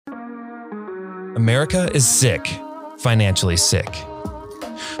America is sick, financially sick.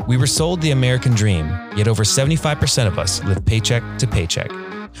 We were sold the American dream, yet over 75% of us live paycheck to paycheck.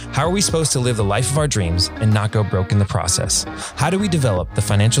 How are we supposed to live the life of our dreams and not go broke in the process? How do we develop the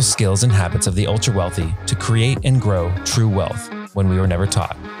financial skills and habits of the ultra-wealthy to create and grow true wealth when we were never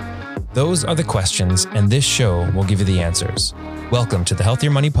taught? Those are the questions, and this show will give you the answers. Welcome to the Healthier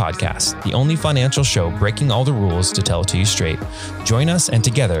Money Podcast, the only financial show breaking all the rules to tell it to you straight. Join us, and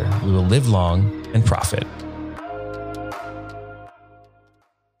together we will live long and profit.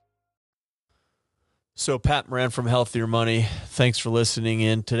 So Pat Moran from Healthier Money, thanks for listening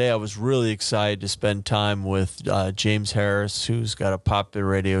in. Today I was really excited to spend time with James Harris, who's got a popular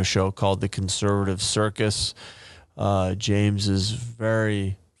radio show called The Conservative Circus. James is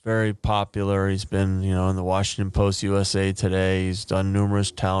very popular. He's been, in the Washington Post, USA Today. He's done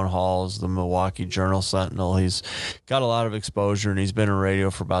numerous town halls, the Milwaukee Journal Sentinel. He's got a lot of exposure, and he's been in radio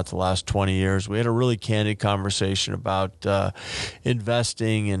for about the last 20 years. We had a really candid conversation about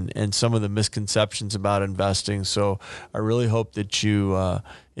investing and some of the misconceptions about investing. So I really hope that you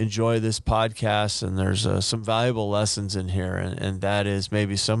enjoy this podcast, and there's some valuable lessons in here, and that is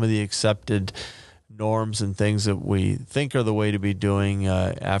maybe some of the accepted norms and things that we think are the way to be doing.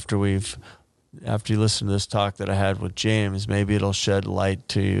 After you listen to this talk that I had with James, maybe it'll shed light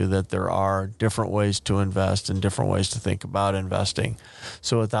to you that there are different ways to invest and different ways to think about investing.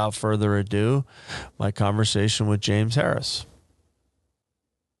 So without further ado, my conversation with James Harris.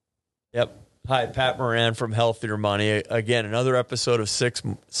 Yep. Hi, Pat Moran from Healthier Money. Again, another episode of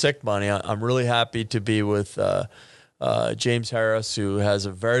Sick Money. I'm really happy to be with James Harris, who has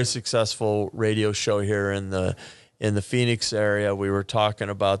a very successful radio show here in the Phoenix area. We were talking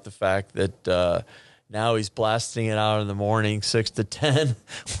about the fact that now he's blasting it out in the morning, 6 to 10,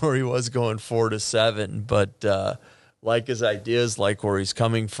 where he was going 4 to 7. But like his ideas, like where he's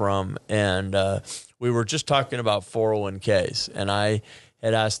coming from. And we were just talking about 401ks. And I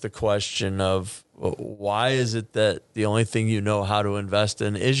had asked the question of why is it that the only thing you know how to invest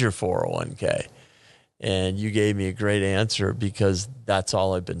in is your 401k? And you gave me a great answer because that's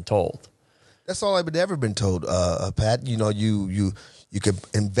all I've been told. That's all I've ever been told, Pat. You can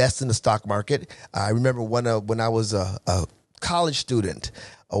invest in the stock market. I remember when I was a college student,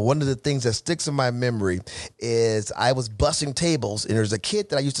 one of the things that sticks in my memory is I was bussing tables, and there's a kid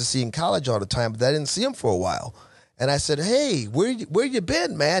that I used to see in college all the time, but I didn't see him for a while. And I said, "Hey, where you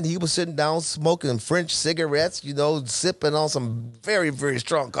been, man?" He was sitting down smoking French cigarettes, sipping on some very, very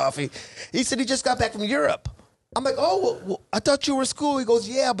strong coffee. He said he just got back from Europe. I'm like, "Oh, well, I thought you were in school." He goes,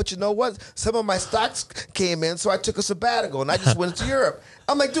 "Yeah, but you know what? Some of my stocks came in, so I took a sabbatical, and I just went to Europe."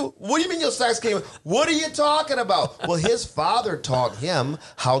 I'm like, "Dude, what do you mean your stocks came in? What are you talking about?" Well, his father taught him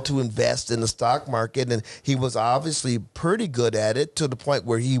how to invest in the stock market, and he was obviously pretty good at it to the point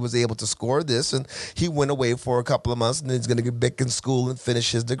where he was able to score this, and he went away for a couple of months, and then he's going to get back in school and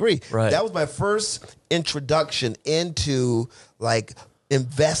finish his degree. Right. That was my first introduction into,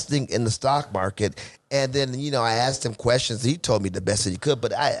 investing in the stock market. And then, I asked him questions. He told me the best that he could,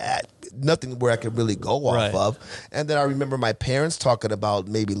 but I nothing where I could really go off of. And then I remember my parents talking about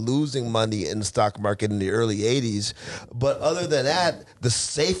maybe losing money in the stock market in the early 80s. But other than that, the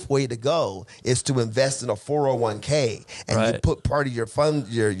safe way to go is to invest in a 401k. And you put part of your fund,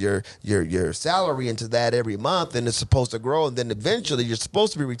 your salary into that every month, and it's supposed to grow. And then eventually you're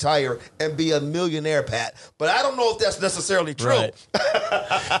supposed to be retired and be a millionaire, Pat. But I don't know if that's necessarily true. Right.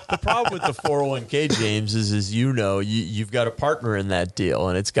 The problem with the 401k, James, is you've got a partner in that deal,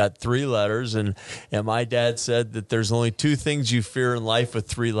 and it's got 3 letters, and my dad said that there's only 2 things you fear in life with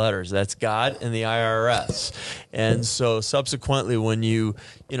 3 letters. That's God and the IRS. And so subsequently, when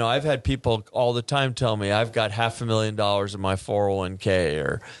I've had people all the time tell me I've got $500,000 in my 401k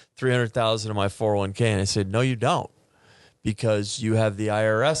or $300,000 in my 401k, and I said, no, you don't, because you have the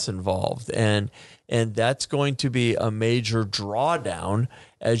IRS involved, and that's going to be a major drawdown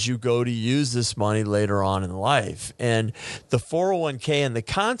as you go to use this money later on in life. And the 401k and the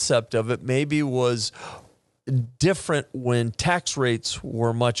concept of it maybe was different when tax rates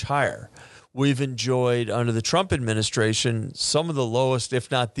were much higher. We've enjoyed, under the Trump administration, some of the lowest, if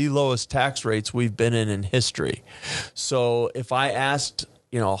not the lowest tax rates we've been in history. So if I asked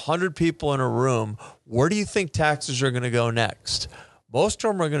 100 people in a room, where do you think taxes are going to go next? Most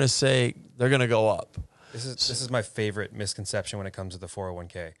of them are going to say they're going to go up. This is my favorite misconception when it comes to the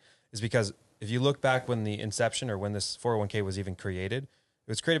 401k, is because if you look back when the inception or when this 401k was even created, it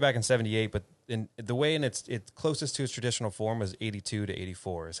was created back in 78, but in the way in its closest to its traditional form was 82 to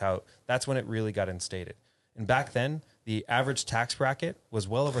 84 that's when it really got instated. And back then, the average tax bracket was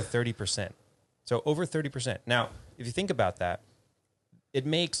well over 30%. So over 30%. Now, if you think about that, it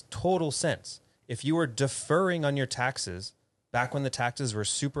makes total sense. if you were deferring on your taxes back when the taxes were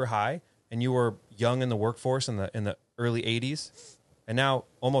super high and you were young in the workforce in the early 80s, and now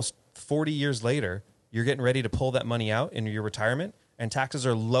almost 40 years later, you're getting ready to pull that money out in your retirement and taxes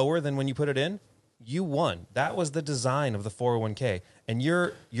are lower than when you put it in, you won. That was the design of the 401k. And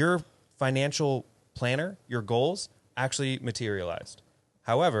your financial planner, your goals actually materialized.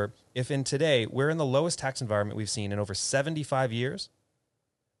 However, if in today we're in the lowest tax environment we've seen in over 75 years,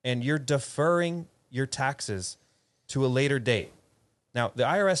 and you're deferring your taxes to a later date. Now, the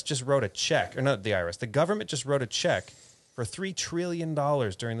IRS just wrote a check, or not the IRS, the government just wrote a check for $3 trillion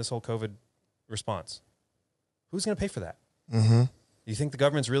during this whole COVID response. Who's going to pay for that? Mm-hmm. Do you think the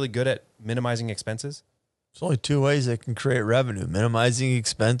government's really good at minimizing expenses? There's only two ways they can create revenue: minimizing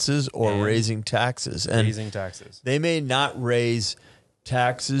expenses or And raising taxes. And raising taxes. they may not raise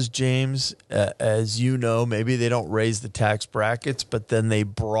taxes, James, as you know. Maybe they don't raise the tax brackets, but then they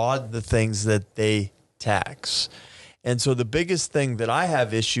broaden the things that they tax. And so the biggest thing that I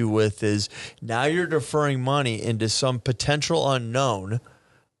have issue with is now you're deferring money into some potential unknown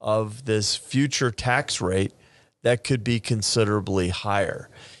of this future tax rate that could be considerably higher.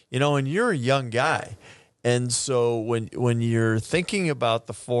 You know, and you're a young guy. And so when you're thinking about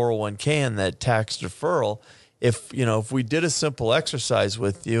the 401k and that tax deferral, if we did a simple exercise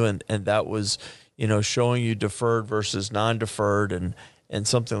with you and that was, showing you deferred versus non-deferred and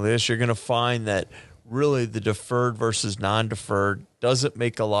something like this, you're going to find that really the deferred versus non-deferred doesn't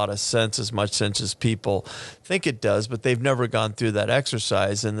make a lot of sense, as much sense as people think it does, but they've never gone through that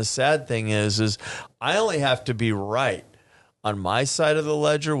exercise. And the sad thing is I only have to be right on my side of the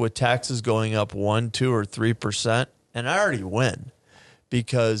ledger with taxes going up 1%, 2%, or 3%, and I already win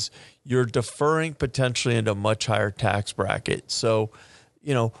because you're deferring potentially into a much higher tax bracket. So,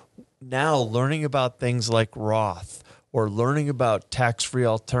 now learning about things like Roth or learning about tax-free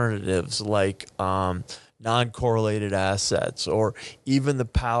alternatives like non-correlated assets, or even the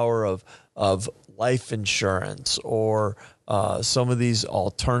power of life insurance, or some of these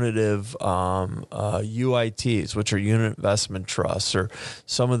alternative UITs, which are unit investment trusts, or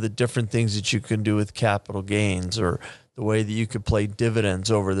some of the different things that you can do with capital gains, or the way that you could play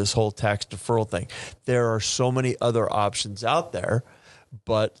dividends over this whole tax deferral thing. There are so many other options out there,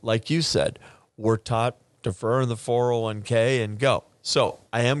 but like you said, we're taught defer in the 401k and go. So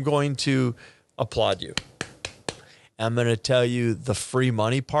I am going to applaud you. I'm going to tell you the free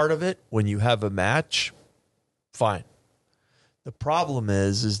money part of it, when you have a match, fine. The problem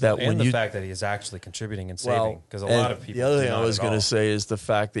is that and when the fact that he is actually contributing and saving, because a lot of people. The other thing I was going to say is the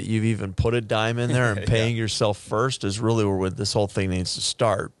fact that you've even put a dime in there and paying yourself first is really where this whole thing needs to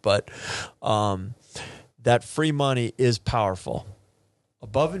start. But that free money is powerful.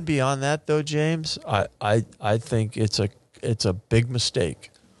 Above and beyond that, though, James, I think it's a big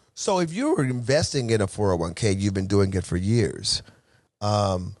mistake. So if you were investing in a 401k, you've been doing it for years,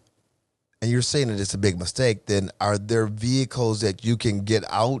 and you're saying that it's a big mistake, then are there vehicles that you can get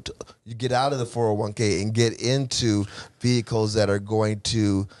out? You get out of the 401k and get into vehicles that are going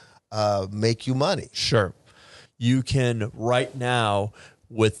to make you money? Sure. You can right now,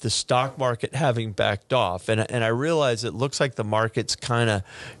 with the stock market having backed off, and I realize it looks like the market's kind of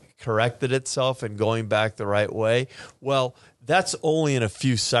corrected itself and going back the right way. Well, that's only in a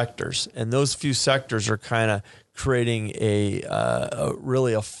few sectors, and those few sectors are kind of creating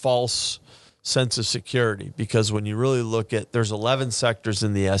really a false sense of security, because when you really look at, there's 11 sectors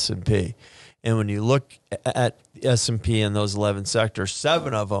in the S&P, and when you look at the S&P in those 11 sectors,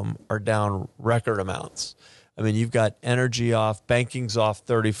 7 of them are down record amounts. I mean, you've got energy off, banking's off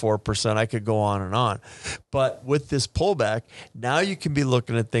 34%. I could go on and on. But with this pullback, now you can be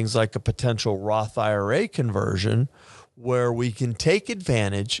looking at things like a potential Roth IRA conversion, where we can take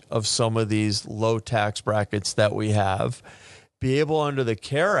advantage of some of these low tax brackets that we have, be able under the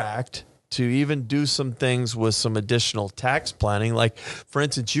CARE Act to even do some things with some additional tax planning. Like, for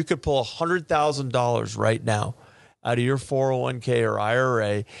instance, you could pull $100,000 right now out of your 401k or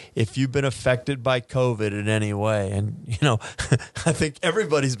IRA if you've been affected by COVID in any way. And, I think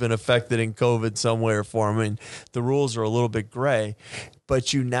everybody's been affected in COVID some way or form. I mean, the rules are a little bit gray,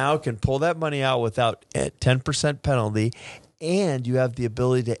 but you now can pull that money out without a 10% penalty, and you have the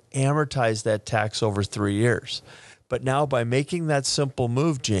ability to amortize that tax over 3 years. But now, by making that simple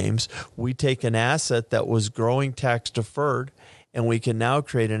move, James, we take an asset that was growing tax deferred, and we can now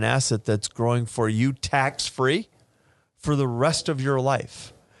create an asset that's growing for you tax-free for the rest of your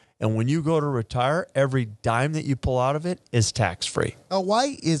life. And when you go to retire, every dime that you pull out of it is tax-free. Now,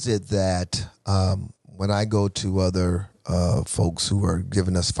 why is it that when I go to other folks who are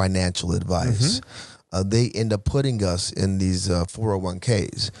giving us financial advice, they end up putting us in these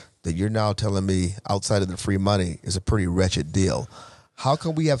 401ks? that you're now telling me outside of the free money is a pretty wretched deal. How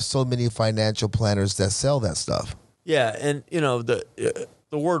come we have so many financial planners that sell that stuff? Yeah, and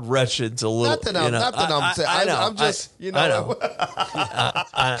the word wretched's a little. Not that I'm saying. I know. I'm just, I know.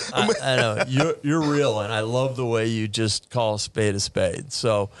 I know. You're real, and I love the way you just call a spade a spade.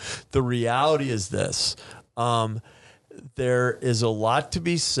 So the reality is this. There is a lot to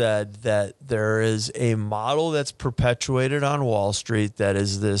be said that there is a model that's perpetuated on Wall Street that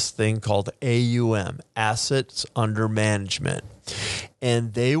is this thing called AUM, assets under management.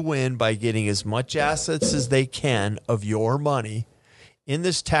 And they win by getting as much assets as they can of your money in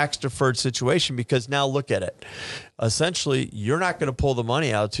this tax-deferred situation, because now look at it. Essentially, you're not going to pull the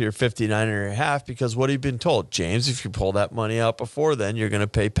money out to your 59 and a half because what have you been told? James, if you pull that money out before then, you're going to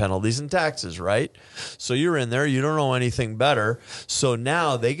pay penalties and taxes, right? So you're in there. You don't know anything better. So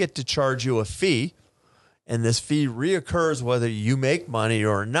now they get to charge you a fee, and this fee reoccurs whether you make money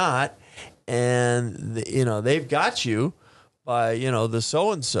or not. And, they've got you by, the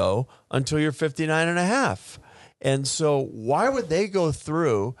so-and-so until you're 59 and a half. And so why would they go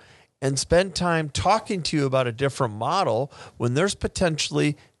through and spend time talking to you about a different model when there's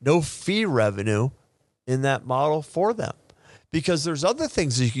potentially no fee revenue in that model for them? Because there's other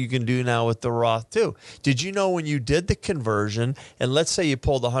things that you can do now with the Roth too. Did you know when you did the conversion, and let's say you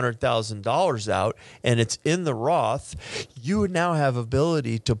pulled $100,000 out and it's in the Roth, you would now have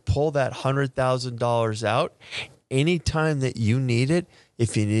ability to pull that $100,000 out anytime that you need it,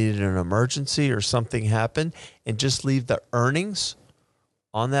 if you needed an emergency or something happened, and just leave the earnings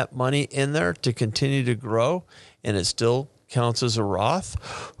on that money in there to continue to grow, and it still counts as a Roth.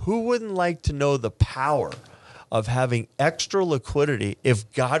 Who wouldn't like to know the power of having extra liquidity if,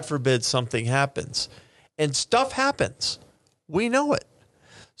 God forbid, something happens? And stuff happens. We know it.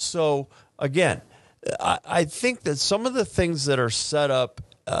 So, again, I think that some of the things that are set up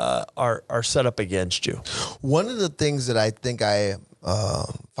are set up against you. One of the things that I think I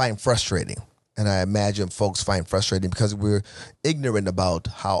find frustrating, and I imagine folks find frustrating because we're ignorant about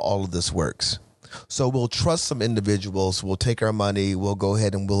how all of this works. So we'll trust some individuals, we'll take our money, we'll go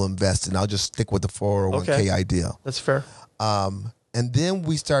ahead and we'll invest, and I'll just stick with the 401k idea. That's fair. And then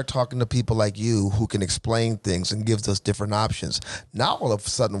we start talking to people like you who can explain things and gives us different options. Now all of a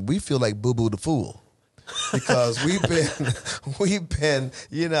sudden we feel like Boo Boo the Fool. Because we've been,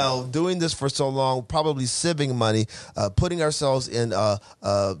 doing this for so long, probably sieving money, putting ourselves in at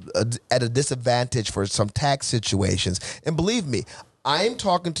a disadvantage for some tax situations. And believe me, I'm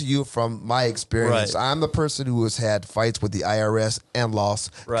talking to you from my experience. Right. I'm the person who has had fights with the IRS and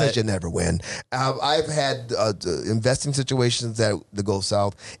lost because you never win. I've had investing situations that go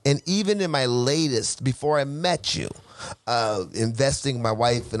south. And even in my latest, before I met you, investing, my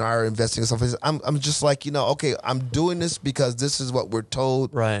wife and I are investing in something. I'm just like, okay, I'm doing this because this is what we're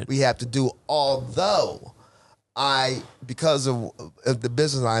told we have to do. Although because of the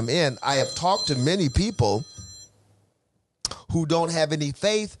business I'm in, I have talked to many people who don't have any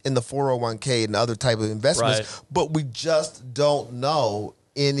faith in the 401k and other type of investments, but we just don't know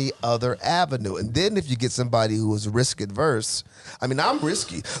any other avenue. And then if you get somebody who is risk adverse, I mean, I'm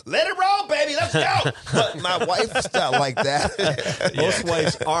risky. Let it roll, baby. Let's go. But my wife's not like that. Most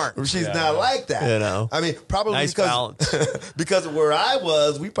wives aren't. She's not like that. I mean, probably nice because of where I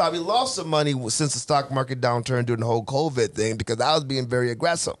was, we probably lost some money since the stock market downturn during the whole COVID thing because I was being very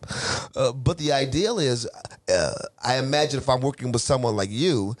aggressive. But the ideal is, I imagine if I'm working with someone like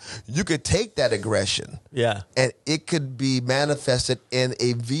you could take that aggression. Yeah. And it could be manifested in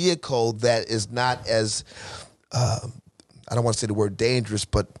a vehicle that is not as, I don't want to say the word dangerous,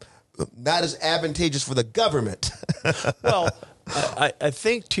 but not as advantageous for the government. Well, I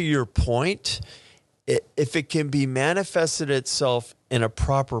think to your point, if it can be manifested itself in a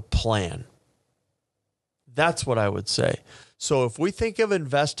proper plan, that's what I would say. So if we think of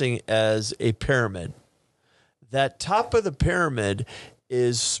investing as a pyramid, that top of the pyramid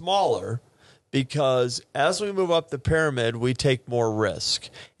is smaller because as we move up the pyramid, we take more risk.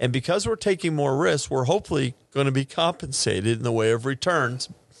 And because we're taking more risk, we're hopefully going to be compensated in the way of returns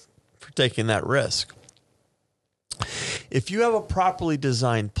for taking that risk. If you have a properly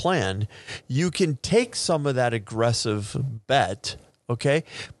designed plan, you can take some of that aggressive bet, okay?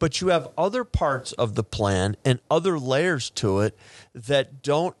 But you have other parts of the plan and other layers to it that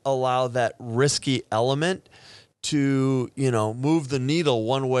don't allow that risky element to, move the needle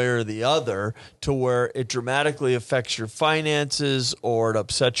one way or the other to where it dramatically affects your finances or it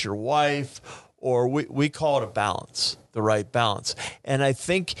upsets your wife, or we call it a balance, the right balance. And I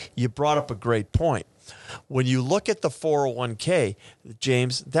think you brought up a great point. When you look at the 401k,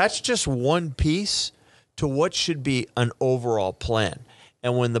 James, that's just one piece to what should be an overall plan.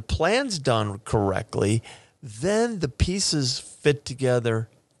 And when the plan's done correctly, then the pieces fit together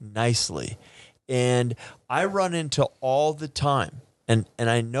nicely. And I run into all the time, and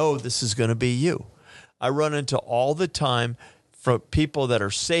I know this is going to be you. I run into all the time from people that are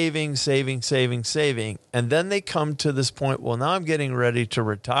saving, and then they come to this point, well, now I'm getting ready to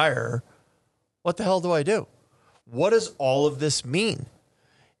retire. What the hell do I do? What does all of this mean?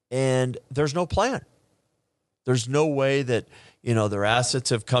 And there's no plan. There's no way that, their assets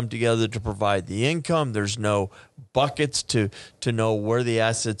have come together to provide the income. There's no buckets to know where the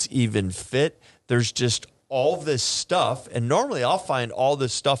assets even fit. There's just all this stuff. And normally I'll find all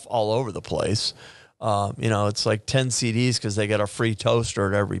this stuff all over the place. It's like 10 CDs because they get a free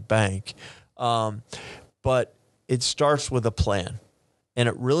toaster at every bank. But it starts with a plan. And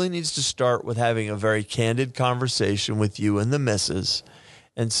it really needs to start with having a very candid conversation with you and the missus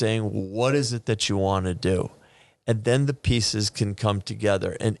and saying, what is it that you want to do? And then the pieces can come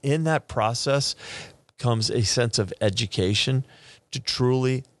together. And in that process comes a sense of education to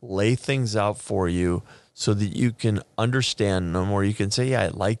truly lay things out for you so that you can understand them, or you can say, yeah, I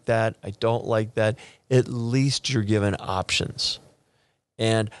like that, I don't like that. At least you're given options.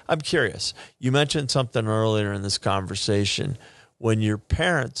 And I'm curious, you mentioned something earlier in this conversation when your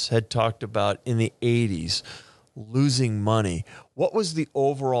parents had talked about in the 80s losing money. What was the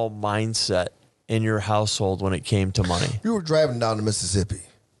overall mindset in your household when it came to money? We were driving down to Mississippi.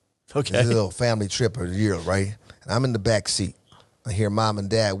 Okay. It's a little family trip of the year, right? And I'm in the back seat. I hear mom and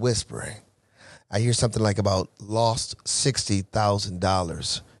dad whispering. I hear something like about lost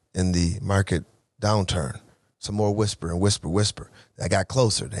 $60,000 in the market downturn. Some more whisper. I got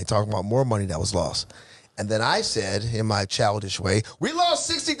closer. They talking about more money that was lost. And then I said, in my childish way, we lost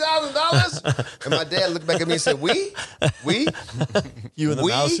 $60,000? And my dad looked back at me and said, we? You and the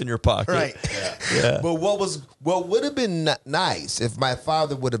mouse in your pocket. Right. Yeah. But what would have been nice if my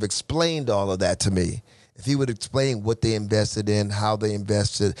father would have explained all of that to me, if he would explain what they invested in, how they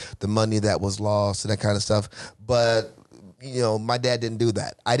invested, the money that was lost and that kind of stuff. But, my dad didn't do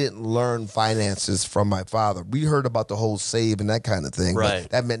that. I didn't learn finances from my father. We heard about the whole save and that kind of thing. Right.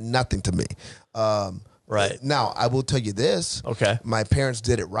 But that meant nothing to me. Right. Now, I will tell you this. Okay. My parents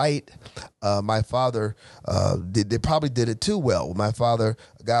did it right. My father, they probably did it too well. My father,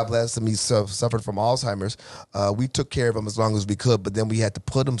 God bless him, he suffered from Alzheimer's. We took care of him as long as we could, but then we had to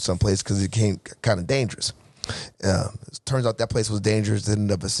put him someplace because it became kind of dangerous. It turns out that place was dangerous in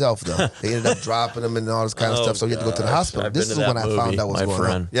and of itself, though. They ended up dropping him and all this kind of stuff, so he had to go to the hospital. I've This been is to when that I found movie, out what was my going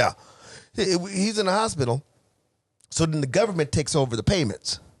friend. on. Yeah. He's in the hospital, so then the government takes over the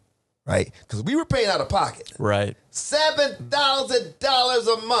payments. Right? Because we were paying out of pocket. Right.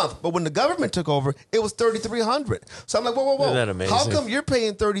 $7,000 a month. But when the government took over, it was $3,300. So I'm like, whoa. Isn't that amazing? How come you're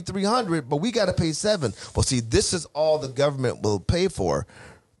paying $3,300, but we got to pay $7,000? Well, see, this is all the government will pay for,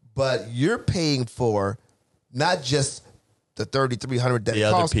 but you're paying for not just the $3,300 that The it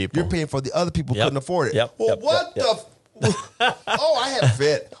other costs. people. You're paying for the other people who couldn't afford it. Yep. Well, Yep. what Yep. the? Oh, I had a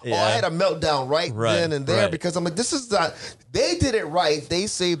fit. Yeah. Oh, I had a meltdown right then and there because I'm like, this is not. They did it right. They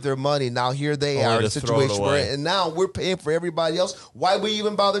saved their money. Now here they Only are in to a throw it situation where, away. and now we're paying for everybody else. Why we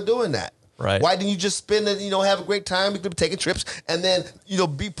even bother doing that? Right. Why didn't you just spend it? Have a great time. We could be taking trips and then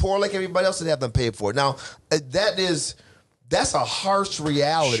be poor like everybody else and have them pay for it. Now that's a harsh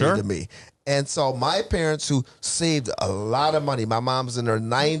reality to me. And so my parents who saved a lot of money, my mom's in her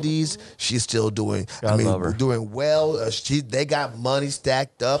 90s. She's still doing, love her. doing well. They got money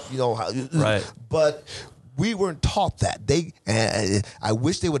stacked up, Right. But we weren't taught that. I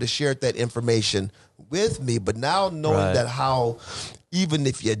wish they would have shared that information with me. But now knowing that how, even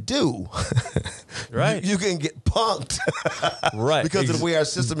if you do, right, you can get punked, right? Because of the way our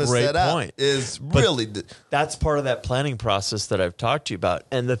system is Great set up. point. Is But really that's part of that planning process that I've talked to you about.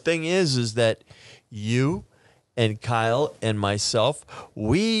 And the thing is that you and Kyle and myself,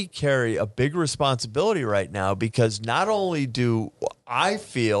 we carry a big responsibility right now because not only do I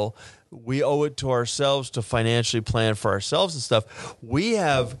feel we owe it to ourselves to financially plan for ourselves and stuff, we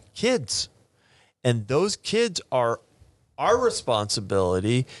have kids. And those kids are our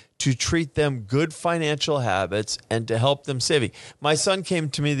responsibility to treat them good financial habits and to help them saving. My son came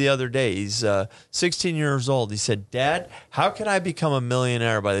to me the other day. He's 16 years old. He said, Dad, how can I become a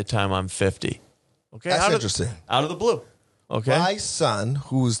millionaire by the time I'm 50? Okay, That's interesting. Out of the blue. Okay. My son,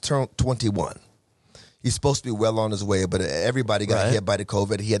 who's turned 21, he's supposed to be well on his way, but everybody got hit by the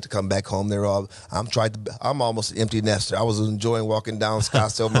COVID. He had to come back home. I'm almost an empty nester. I was enjoying walking down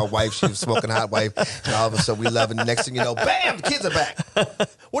Scottsdale with my wife. She was smoking hot wife. And all of a sudden we love it. And next thing you know, bam, the kids are back.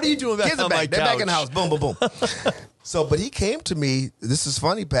 What are you doing back kids on are back. my They're couch? back in the house. Boom, boom, boom. So, but he came to me. This is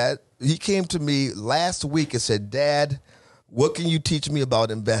funny, Pat. He came to me last week and said, Dad, what can you teach me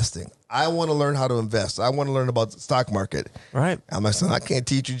about investing? I want to learn how to invest. I want to learn about the stock market. Right. I'm like, son, I can't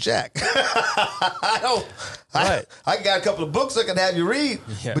teach you jack. I don't. Right. I got a couple of books I can have you read,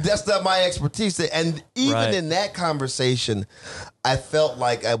 but that's not my expertise. And even in that conversation, I felt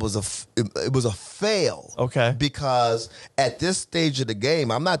like it was a fail. Okay. Because at this stage of the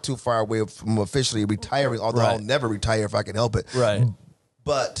game, I'm not too far away from officially retiring, although I'll never retire if I can help it. Right.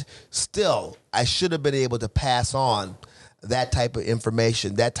 But still, I should have been able to pass on that type of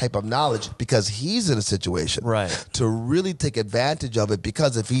information, that type of knowledge, because he's in a situation to really take advantage of it.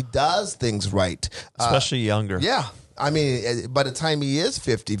 Because if he does things right, especially younger. Yeah. I mean, by the time he is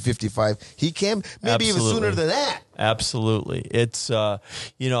 50, 55, he can, maybe even sooner than that. Absolutely. It's, I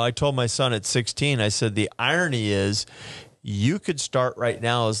told my son at 16, I said, the irony is you could start right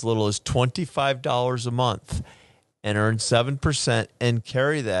now as little as $25 a month and earn 7% and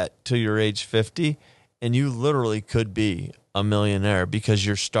carry that till your age 50. And you literally could be a millionaire because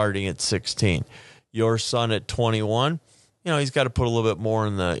you're starting at 16. Your son at 21, he's got to put a little bit more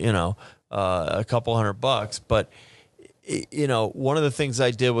in the, a couple $100. But, one of the things I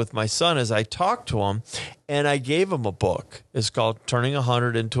did with my son is I talked to him and I gave him a book. It's called Turning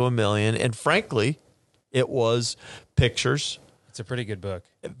 100 into a Million. And frankly, it was pictures. It's a pretty good book.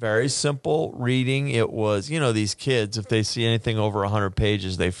 Very simple reading. It was, these kids, if they see anything over 100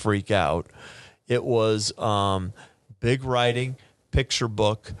 pages, they freak out. It was big writing, picture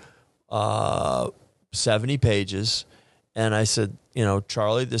book, 70 pages. And I said,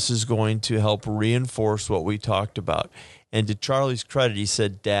 Charlie, this is going to help reinforce what we talked about. And to Charlie's credit, he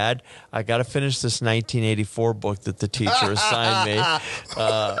said, Dad, I got to finish this 1984 book that the teacher assigned me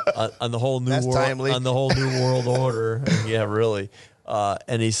on the whole new New World Order. Yeah, really.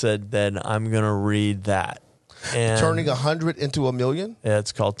 And he said, then I'm going to read that. And Turning 100 into a million? Yeah,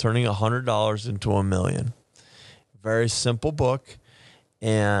 it's called Turning $100 into a Million. Very simple book.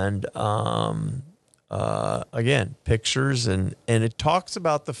 And again, pictures. And it talks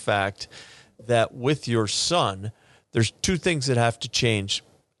about the fact that with your son, there's two things that have to change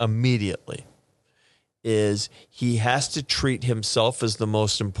immediately. Is he has to treat himself as the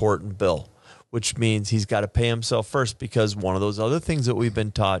most important bill, which means he's got to pay himself first, because one of those other things that we've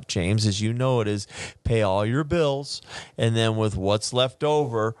been taught, James, is it is pay all your bills, and then with what's left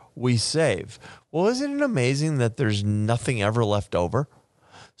over, we save. Well, isn't it amazing that there's nothing ever left over?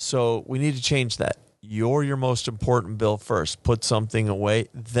 So we need to change that. You're your most important bill first. Put something away,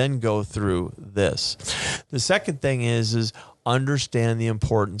 then go through this. The second thing is understand the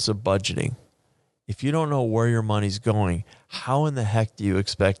importance of budgeting. If you don't know where your money's going, how in the heck do you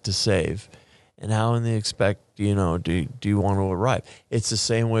expect to save? And how in the do you want to arrive? It's the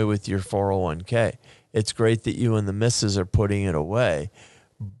same way with your 401k. It's great that you and the missus are putting it away,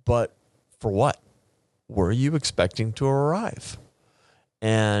 but for what? Where are you expecting to arrive?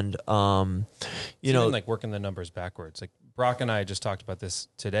 And, even like working the numbers backwards. Like Brock and I just talked about this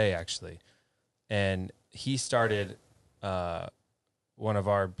today, actually. And he started one of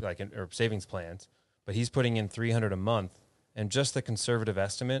our savings plans, but he's putting in $300 a month. And just the conservative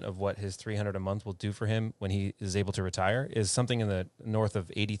estimate of what his $300 a month will do for him when he is able to retire is something in the north of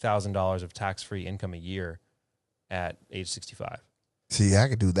 $80,000 of tax-free income a year at age 65. See, I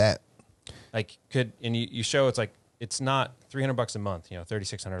could do that. You show it's not $300 a month,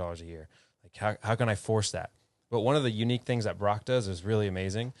 $3,600 a year. Like how can I force that? But one of the unique things that Brock does is really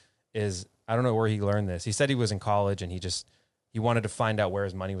amazing is, I don't know where he learned this. He said he was in college and he wanted to find out where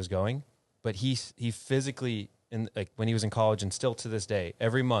his money was going, but he physically, when he was in college and still to this day,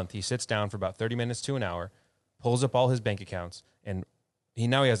 every month he sits down for about 30 minutes to an hour, pulls up all his bank accounts, and he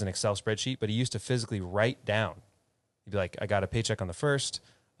has an Excel spreadsheet, but he used to physically write down. He'd be like, I got a paycheck on the 1st,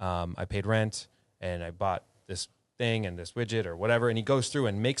 I paid rent, and I bought this thing and this widget or whatever, and he goes through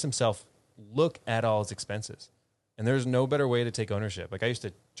and makes himself look at all his expenses. And there's no better way to take ownership. Like I used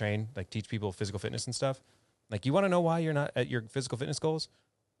to teach people physical fitness and stuff. Like, you want to know why you're not at your physical fitness goals?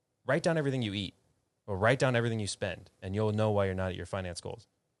 Write down everything you eat. Or write down everything you spend, and you'll know why you're not at your finance goals.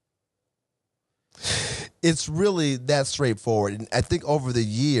 It's really that straightforward. And I think over the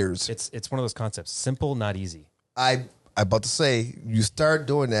years, it's one of those concepts. Simple, not easy. I'm about to say, you start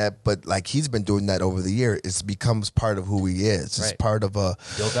doing that, but like he's been doing that over the year. It becomes part of who he is. It's part of build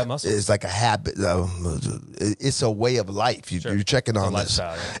that muscle. It's like a habit. It's a way of life. You're checking on this.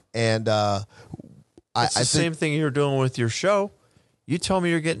 Lifestyle, yeah. And it's the same thing you're doing with your show. You tell me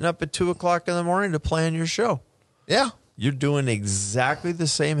you're getting up at 2:00 in the morning to plan your show. Yeah. You're doing exactly the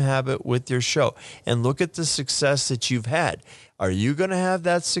same habit with your show. And look at the success that you've had. Are you going to have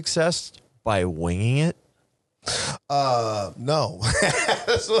that success by winging it? No.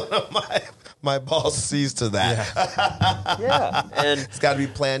 That's one of my boss sees to that. Yeah, and It's got to be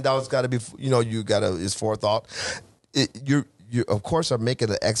planned out. It's got to be, it's forethought. You of course are making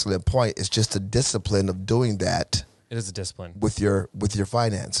an excellent point. It's just the discipline of doing that It is a discipline. with your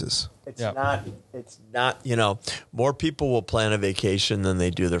finances. it's not. More people will plan a vacation than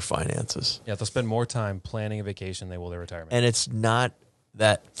they do their finances. Yeah, they'll spend more time planning a vacation than they will their retirement. And it's not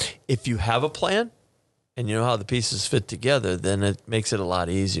that if you have a plan and you know how the pieces fit together, then it makes it a lot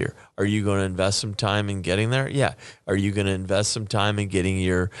easier. Are you going to invest some time in getting there? Yeah. Are you going to invest some time in getting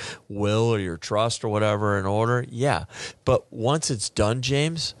your will or your trust or whatever in order? Yeah. But once it's done,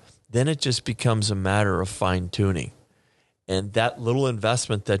 James, then it just becomes a matter of fine tuning. And that little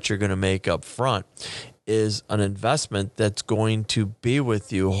investment that you're going to make up front is an investment that's going to be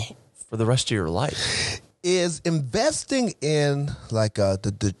with you for the rest of your life. Is investing in like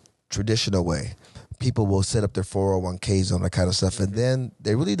the traditional way. People will set up their 401ks on that kind of stuff, and then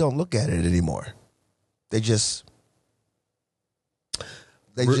they really don't look at it anymore. They just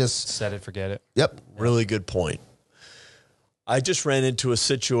Set it, forget it. yep. Really good point. I just ran into a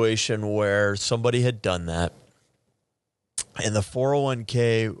situation where somebody had done that, and the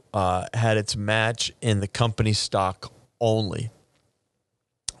 401k had its match in the company stock only.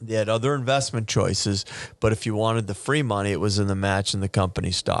 They had other investment choices, but if you wanted the free money, it was in the match in the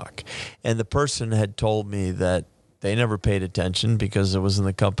company stock. And the person had told me that they never paid attention because it was in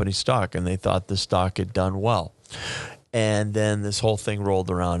the company stock, and they thought the stock had done well. And then this whole thing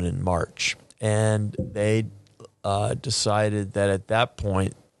rolled around in March, and they decided that at that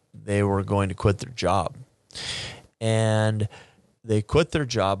point they were going to quit their job. And they quit their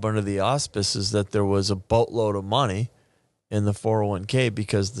job under the auspices that there was a boatload of money in the 401k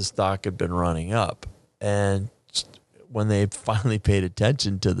because the stock had been running up. And when they finally paid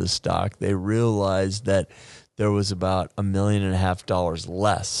attention to the stock, they realized that there was about $1.5 million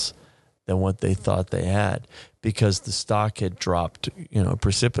less than what they thought they had because the stock had dropped,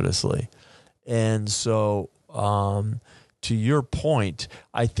 precipitously. And so, to your point,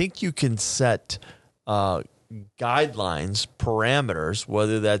 I think you can set guidelines, parameters,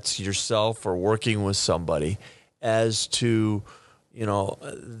 whether that's yourself or working with somebody, as to,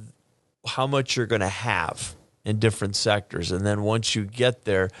 how much you're going to have in different sectors. And then once you get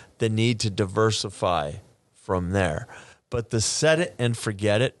there, the need to diversify from there. But the set it and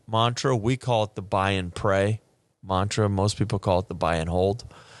forget it mantra, we call it the buy and pray mantra. Most people call it the buy and hold,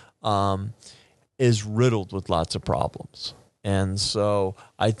 is riddled with lots of problems. And so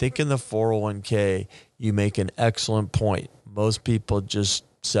I think in the 401k, you make an excellent point. Most people just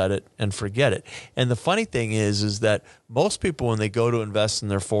set it and forget it. And the funny thing is that most people, when they go to invest in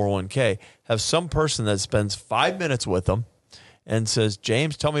their 401k, have some person that spends 5 minutes with them and says,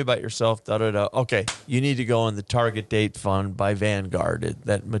 James, tell me about yourself, da-da-da. Okay, you need to go in the target date fund by Vanguard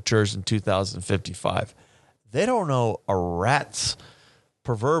that matures in 2055. They don't know a rat's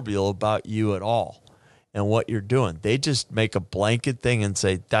proverbial about you at all and what you're doing. They just make a blanket thing and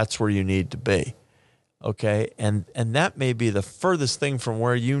say, that's where you need to be. Okay, and that may be the furthest thing from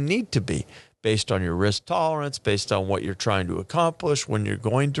where you need to be based on your risk tolerance, based on what you're trying to accomplish, when you're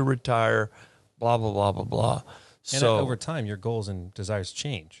going to retire, blah, blah, blah, blah, blah. And So over time, your goals and desires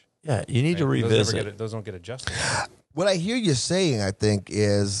change. yeah, you need to revisit. Those don't get adjusted. What I hear you saying, I think,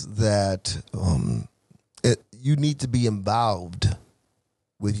 is that you need to be involved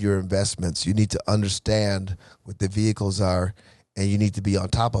with your investments. You need to understand what the vehicles are, and you need to be on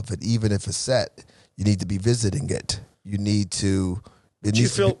top of it. Even if it's set, you need to be visiting it. You need to.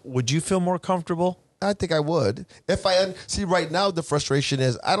 Would you feel more comfortable? I think I would. If I see right now, the frustration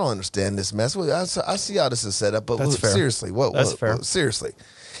is I don't understand this mess. I see how this is set up, but That's fair. seriously, That's fair. Seriously,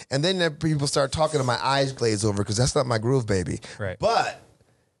 and then people start talking, and my eyes glaze over because that's not my groove, baby. Right. But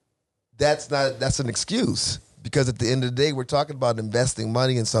that's an excuse because at the end of the day, we're talking about investing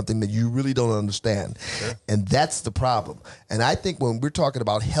money in something that you really don't understand, and that's the problem. And I think when we're talking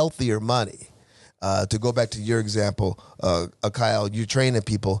about healthier money. To go back to your example, Kyle, you're training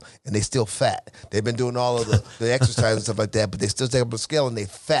people and they still fat. They've been doing all of the exercise and stuff like that, but they still take up a scale and they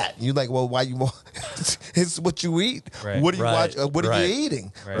fat. And you're like, well, why you more? It's what you eat. Right. What do you Right. watch? What are you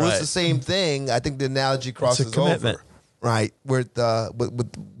eating? Right. Well, it's the same thing. I think the analogy crosses commitment. over. Right, with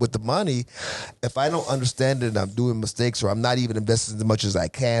the money, if I don't understand it and I'm doing mistakes or I'm not even investing as much as I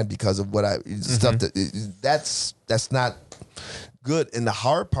can because of what stuff that's not good. And the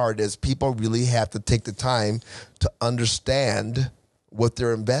hard part is people really have to take the time to understand what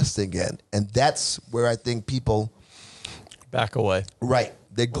they're investing in, and that's where I think people Back away. right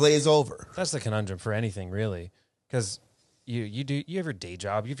they glaze over. That's the conundrum for anything, really, because you have your day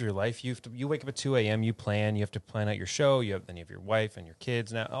job, you have your life. You wake up at 2 a.m. You have to plan out your show. Then you have your wife and your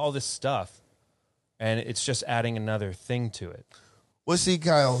kids. Now all this stuff and it's just adding another thing to it. Well, see,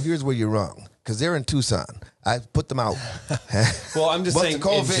 Kyle, here's where you're wrong. Because they're in Tucson. I put them out. Well, I'm just Once saying the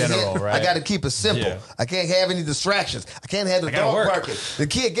COVID in general, hit, right? I got to keep it simple. Yeah. I can't have any distractions. I can't have the gotta dog work. barking. The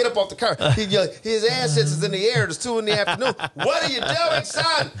kid get up off the car. His ass is in the air. It's 2 PM. What are you doing,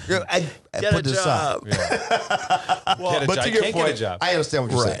 son? I Get put a this job. Well, but to your can't point, get a job. I understand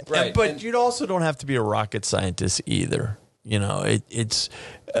what you're saying. Right. But And- you also don't have to be a rocket scientist either. You know, it's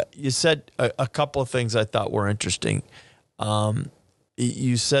you said a couple of things I thought were interesting.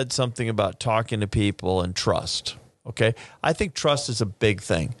 You said something about talking to people and trust. Okay. I think trust is a big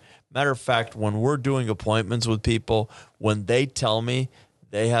thing. Matter of fact, when we're doing appointments with people, when they tell me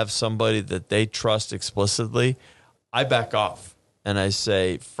they have somebody that they trust explicitly, I back off and I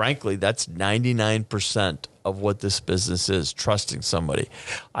say, frankly, that's 99% of what this business is, trusting somebody.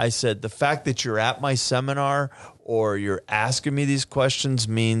 I said, the fact that you're at my seminar or you're asking me these questions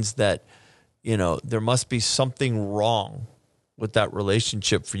means that, you know, there must be something wrong with that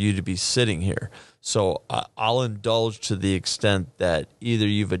relationship for you to be sitting here. So I'll indulge to the extent that either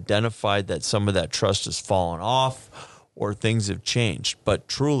you've identified that some of that trust has fallen off or things have changed. But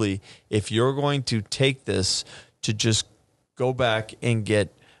truly, if you're going to take this to just go back and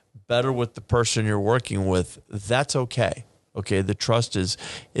get better with the person you're working with, that's okay. Okay, the trust is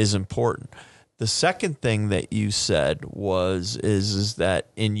important. The second thing that you said is that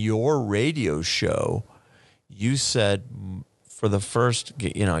in your radio show, you said for the first,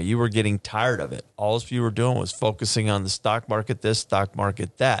 you know, you were getting tired of it. All you were doing was focusing on the stock market this, stock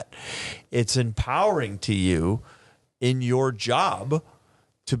market that. It's empowering to you in your job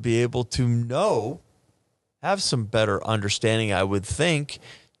to be able to have some better understanding, I would think,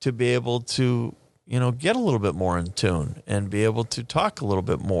 to be able to, you know, get a little bit more in tune and be able to talk a little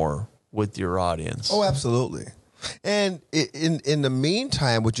bit more with your audience. Oh, absolutely. And in the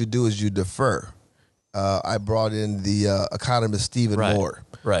meantime, what you do is you defer. I brought in the economist Stephen Moore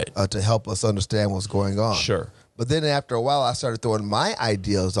to help us understand what's going on. Sure. But then after a while, I started throwing my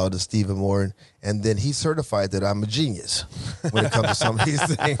ideas out to Stephen Moore, and then he certified that I'm a genius when it comes to some of these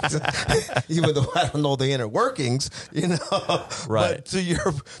things, even though I don't know the inner workings, you know. Right. But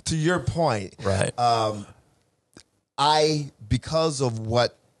to your point, Right. Because of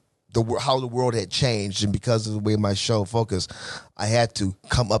how the world had changed and because of the way my show focused, I had to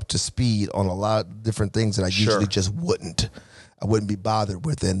come up to speed on a lot of different things that I usually just wouldn't. I wouldn't be bothered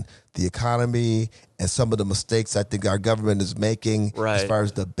with in the economy and some of the mistakes I think our government is making as far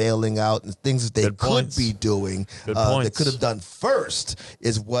as the bailing out and things that they could be doing, they could have done first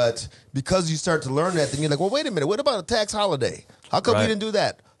is what, because you start to learn that, then you're like, well, wait a minute, what about a tax holiday? How come we didn't do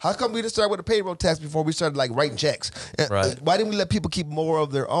that? How come we didn't start with a payroll tax before we started like writing checks? Why didn't we let people keep more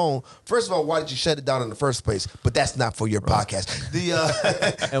of their own? First of all, why did you shut it down in the first place? But that's not for your podcast.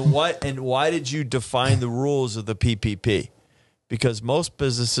 And why did you define the rules of the PPP? Because most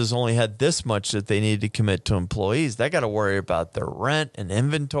businesses only had this much that they needed to commit to employees. They got to worry about their rent and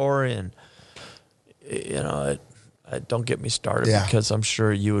inventory, and you know, don't get me started because I'm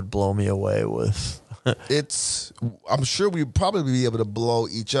sure you would blow me away with. I'm sure we'd probably be able to blow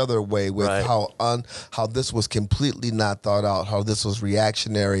each other away with how this was completely not thought out, how this was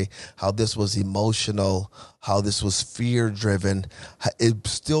reactionary, how this was emotional, how this was fear driven. It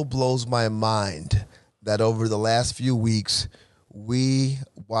still blows my mind that over the last few weeks, we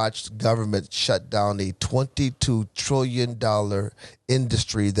watched government shut down a $22 trillion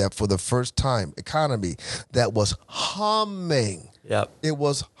industry that for the first time, economy, that was humming. Yep. It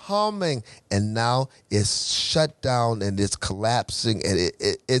was humming, and now it's shut down and it's collapsing, and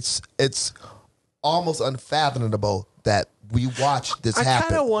it's almost unfathomable that we watched this happen. I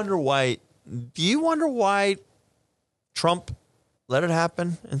kind of wonder why. Do you wonder why Trump let it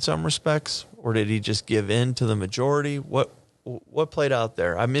happen in some respects, or did he just give in to the majority? What played out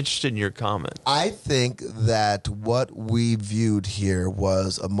there? I'm interested in your comment. I think that what we viewed here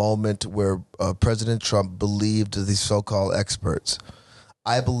was a moment where President Trump believed these so-called experts.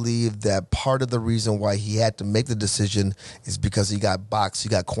 I believe that part of the reason why he had to make the decision is because he got boxed, he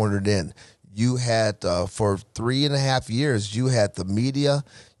got cornered in. You had, for 3.5 years, you had the media,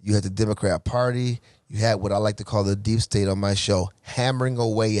 you had the Democrat Party, you had what I like to call the deep state on my show hammering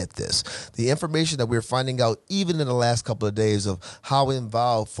away at this. The information that we're finding out even in the last couple of days of how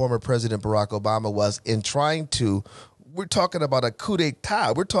involved former President Barack Obama was in trying to, we're talking about a coup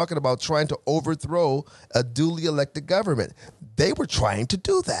d'etat. We're talking about trying to overthrow a duly elected government. They were trying to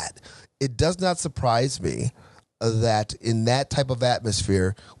do that. It does not surprise me that in that type of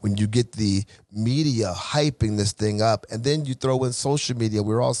atmosphere, when you get the media hyping this thing up, and then you throw in social media,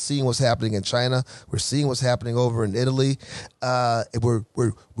 we're all seeing what's happening in China. We're seeing what's happening over in Italy.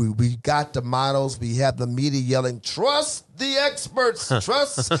 We got the models. We have the media yelling, "Trust the experts,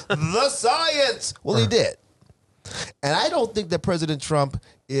 trust the science." Well, he did. And I don't think that President Trump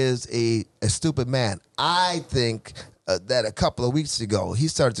is a stupid man. I think that a couple of weeks ago, he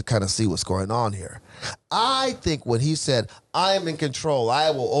started to kind of see what's going on here. I think when he said, "I am in control, I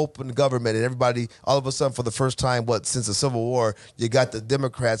will open the government," and everybody, all of a sudden, for the first time, since the Civil War, you got the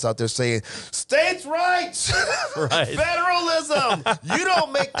Democrats out there saying, "States' rights, Right. federalism, you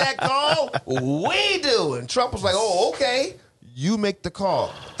don't make that call, we do." And Trump was like, "Oh, okay, you make the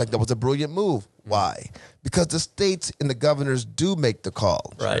call." I think that was a brilliant move. Why? Because the states and the governors do make the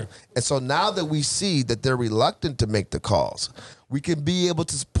calls. Right. And so now that we see that they're reluctant to make the calls, we can be able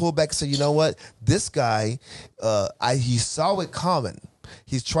to pull back and say, you know what? This guy, he saw it coming.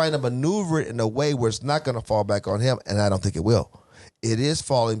 He's trying to maneuver it in a way where it's not going to fall back on him, and I don't think it will. It is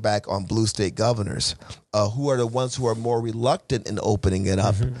falling back on blue state governors, who are the ones who are more reluctant in opening it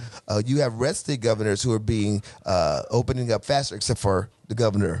up. You have red state governors who are being opening up faster, except for the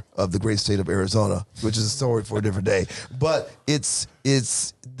governor of the great state of Arizona, which is a story for a different day. But it's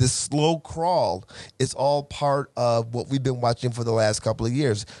the slow crawl. It's all part of what we've been watching for the last couple of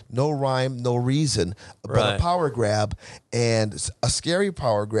years. No rhyme, no reason, but Right. a power grab, and a scary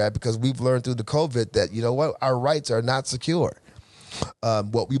power grab, because we've learned through the COVID that, you know what, our rights are not secure.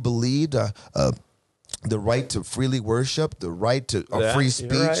 What we believed, the right to freely worship, the right to Yeah, free you're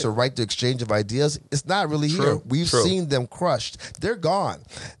speech, right. the right to exchange of ideas, it's not really True, here. We've true. seen them crushed. They're gone.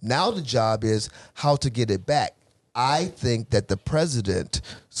 Now the job is how to get it back. I think that the president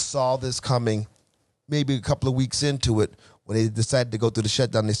saw this coming maybe a couple of weeks into it when they decided to go through the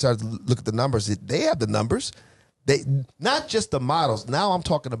shutdown. They started to look at the numbers. They have the numbers. They not just the models. Now I'm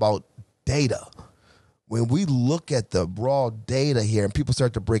talking about data. When we look at the raw data here and people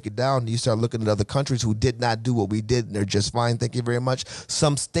start to break it down, you start looking at other countries who did not do what we did and they're just fine, thank you very much.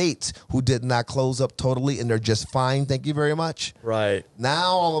 Some states who did not close up totally and they're just fine, thank you very much. Right. Now,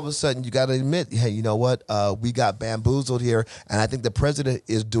 all of a sudden, you got to admit, hey, you know what? We got bamboozled here, and I think the president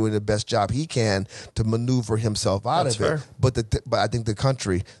is doing the best job he can to maneuver himself out That's of it. fair. But I think the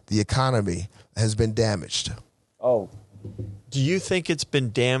country, the economy, has been damaged. Oh. Do you think it's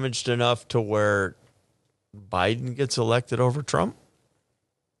been damaged enough to where Biden gets elected over Trump?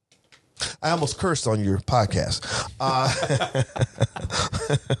 I almost cursed on your podcast.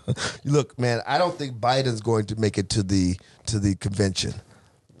 Look, man, I don't think Biden's going to make it to the convention.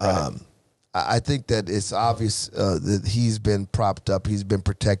 Right. I think that it's obvious that he's been propped up. He's been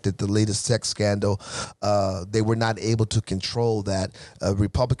protected. The latest sex scandal, they were not able to control that.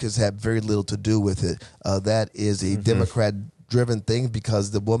 Republicans had very little to do with it. That is a Democrat-driven thing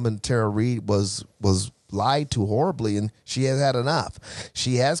because the woman, Tara Reid, was lied to horribly, and she has had enough.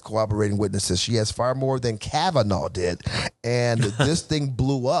 She has cooperating witnesses. She has far more than Kavanaugh did, and this thing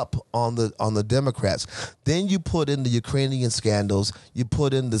blew up on the Democrats. Then you put in the Ukrainian scandals. You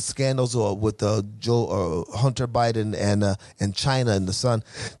put in the scandals with Hunter Biden and China and the son.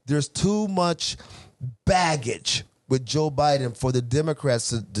 There's too much baggage with Joe Biden for the Democrats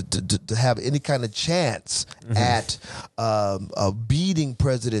to have any kind of chance at beating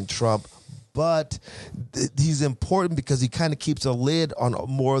President Trump. But he's important because he kind of keeps a lid on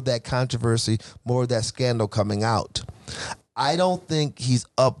more of that controversy, more of that scandal coming out. I don't think he's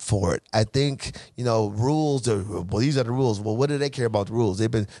up for it. I think, rules are, well, these are the rules. Well, what do they care about the rules? They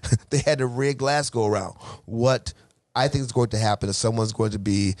had to rig last go around. What I think is going to happen is someone's going to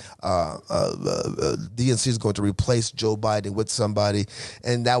be, DNC is going to replace Joe Biden with somebody.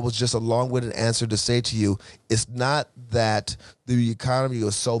 And that was just a long-winded answer to say to you, it's not that the economy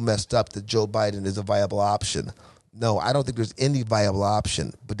was so messed up that Joe Biden is a viable option. No, I don't think there's any viable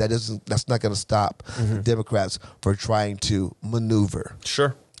option, but that's not going to stop the Democrats from trying to maneuver.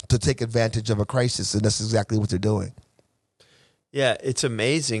 Sure. To take advantage of a crisis, and that's exactly what they're doing. Yeah, it's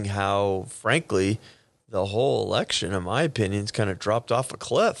amazing how, frankly, the whole election, in my opinion, has kind of dropped off a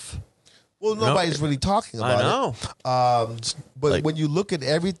cliff. Well, nobody's really talking about it. But when you look at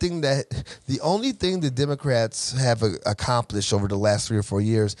everything the only thing the Democrats have accomplished over the last 3 or 4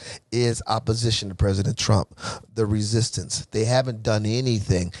 years is opposition to President Trump, the resistance. They haven't done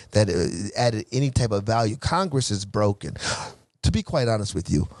anything that added any type of value. Congress is broken. To be quite honest with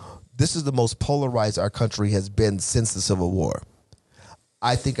you, this is the most polarized our country has been since the Civil War.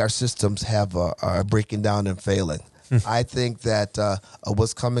 I think our systems are breaking down and failing. I think that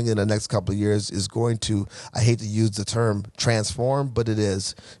what's coming in the next couple of years is going to, I hate to use the term transform, but it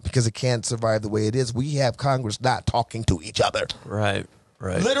is, because it can't survive the way it is. We have Congress not talking to each other. Right.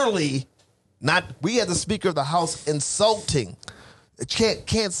 Literally, not. We have the Speaker of the House insulting.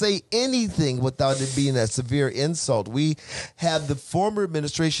 Can't say anything without it being a severe insult. We have the former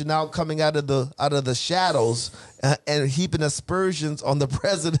administration now coming out of the shadows and heaping aspersions on the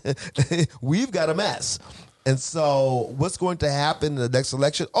president. We've got a mess. And so what's going to happen in the next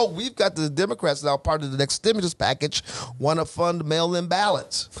election? Oh, we've got the Democrats now, part of the next stimulus package, want to fund mail-in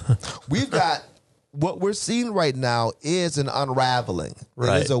ballots. We've got what we're seeing right now is an unraveling.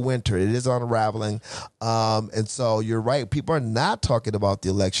 Right. It is a winter. It is unraveling. And so you're right. People are not talking about the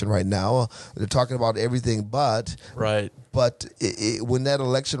election right now. They're talking about everything but. Right. But when that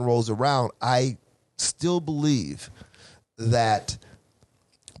election rolls around, I still believe that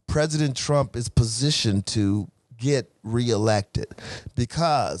President Trump is positioned to get reelected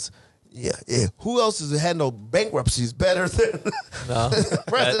because who else has handled bankruptcies better than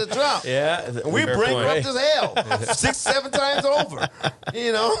President Trump? Yeah. We bankrupt as hell 6-7 times over,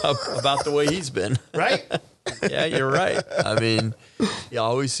 About the way he's been. right? Yeah, you're right. I mean, he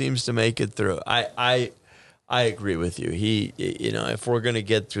always seems to make it through. I agree with you. He, if we're going to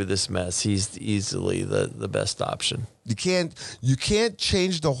get through this mess, he's easily the best option. You can't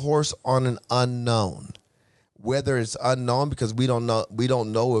change the horse on an unknown. Whether it's unknown because we don't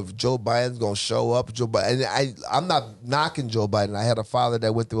know if Joe Biden's going to show up. I'm not knocking Joe Biden. I had a father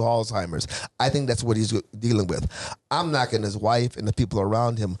that went through Alzheimer's. I think that's what he's dealing with. I'm knocking his wife and the people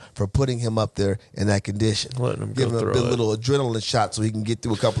around him for putting him up there in that condition. Letting him giving him a little adrenaline shot so he can get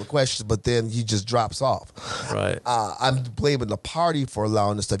through a couple of questions, but then he just drops off. Right. I'm blaming the party for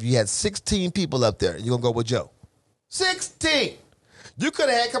allowing this stuff. You had 16 people up there. You're going to go with Joe. 16! You could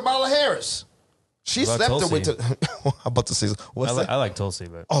have had Kamala Harris. She slept her way to. I'm about to say. What's that? I like Tulsi,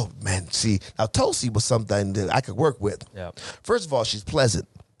 but Oh man, see now Tulsi was something that I could work with. yeah, First of all, she's pleasant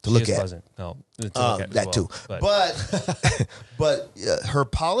to she look is at. pleasant. No, to look at That as too, well, but her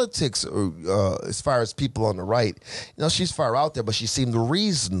politics, as far as people on the right, she's far out there, but she seemed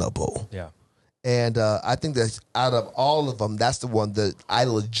reasonable. yeah. And I think that out of all of them, that's the one that I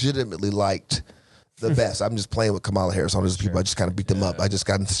legitimately liked the best. I'm just playing with Kamala Harris on those people. I just kind of beat them up. I just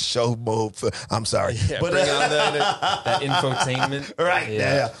got in show mode. I'm sorry. Yeah, but bring on that infotainment. right.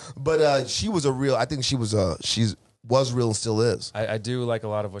 Yeah. But she was a real. I think she was real and still is. I do like a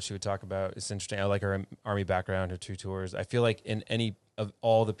lot of what she would talk about. It's interesting. I like her Army background, her 2 tours. I feel like in any of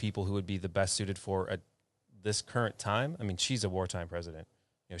all the people who would be the best suited for at this current time, I mean, she's a wartime president.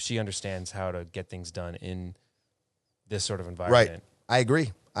 She understands how to get things done in this sort of environment. Right. I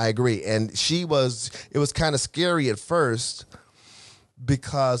agree. And it was kind of scary at first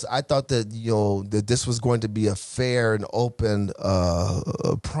because I thought that, that this was going to be a fair and open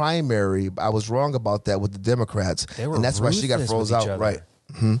primary. I was wrong about that with the Democrats. And that's why she got froze out. Right.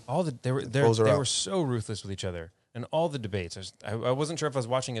 They were so ruthless with each other. And all the debates. I wasn't sure if I was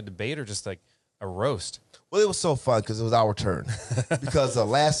watching a debate or just like a roast. Well, it was so fun because it was our turn. Because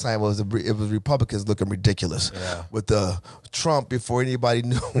last time it was Republicans looking ridiculous with Trump before anybody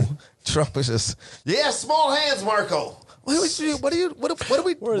knew. Trump was just small hands, Marco. What are we?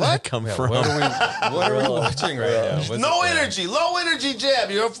 Where did that come from? What are we watching right now? Low energy jab.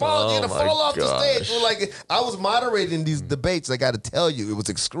 You're gonna fall off the stage. We're I was moderating these debates. I got to tell you, it was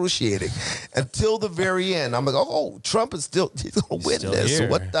excruciating until the very end. I'm like, oh, Trump is he's gonna win this. Here.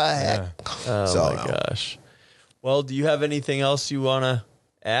 What the heck? Yeah. Oh my gosh. Well, do you have anything else you want to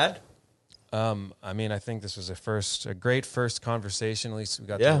add? I mean, I think this was a great first conversation. At least we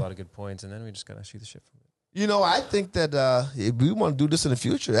got to a lot of good points, and then we just got to shoot the shit from it. I think that if we want to do this in the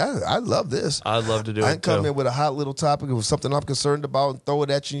future, I love this. I'd love to do it. I can come in with a hot little topic of something I'm concerned about and throw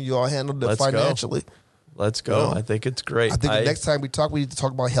it at you. You all handle it financially. Let's go. I think it's great. I think the next time we talk, we need to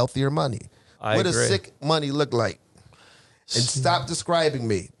talk about healthier money. What does sick money look like? And stop describing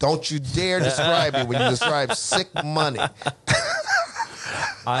me. Don't you dare describe me when you describe sick money.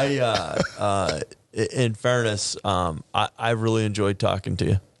 In fairness, I really enjoyed talking to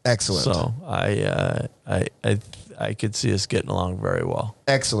you. Excellent. So I could see us getting along very well.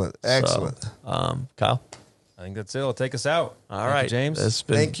 Excellent. So, Kyle? I think that's it. It'll take us out. All right, James.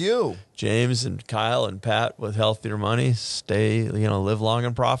 Thank you. James and Kyle and Pat with Healthier Money. Live long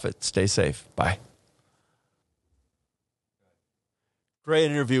and profit. Stay safe. Bye.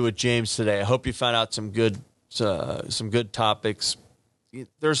 Great interview with James today. I hope you found out some good topics.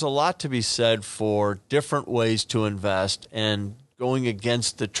 There's a lot to be said for different ways to invest and going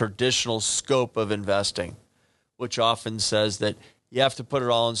against the traditional scope of investing, which often says that you have to put it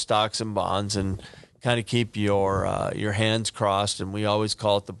all in stocks and bonds and kind of keep your hands crossed, and we always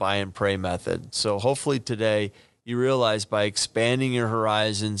call it the buy and pray method. So hopefully today you realize by expanding your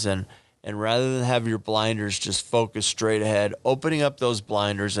horizons and rather than have your blinders just focus straight ahead, opening up those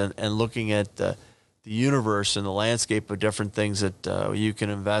blinders and looking at the universe and the landscape of different things that you can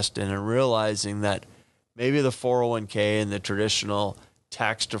invest in, and realizing that maybe the 401k and the traditional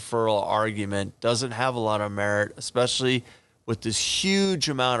tax deferral argument doesn't have a lot of merit, especially with this huge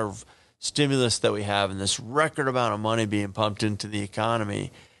amount of stimulus that we have and this record amount of money being pumped into the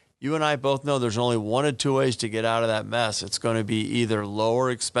economy. You and I both know there's only one of two ways to get out of that mess. It's going to be either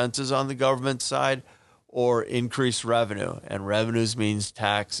lower expenses on the government side or increased revenue, and revenues means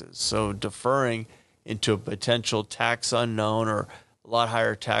taxes. So deferring into a potential tax unknown or a lot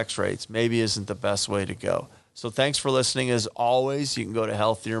higher tax rates maybe isn't the best way to go. So thanks for listening. As always, you can go to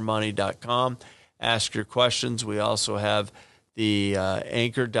healthiermoney.com, ask your questions. We also have the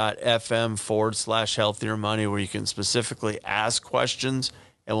anchor.fm/healthiermoney where you can specifically ask questions,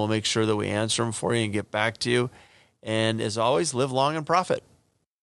 and we'll make sure that we answer them for you and get back to you. And as always, live long and profit.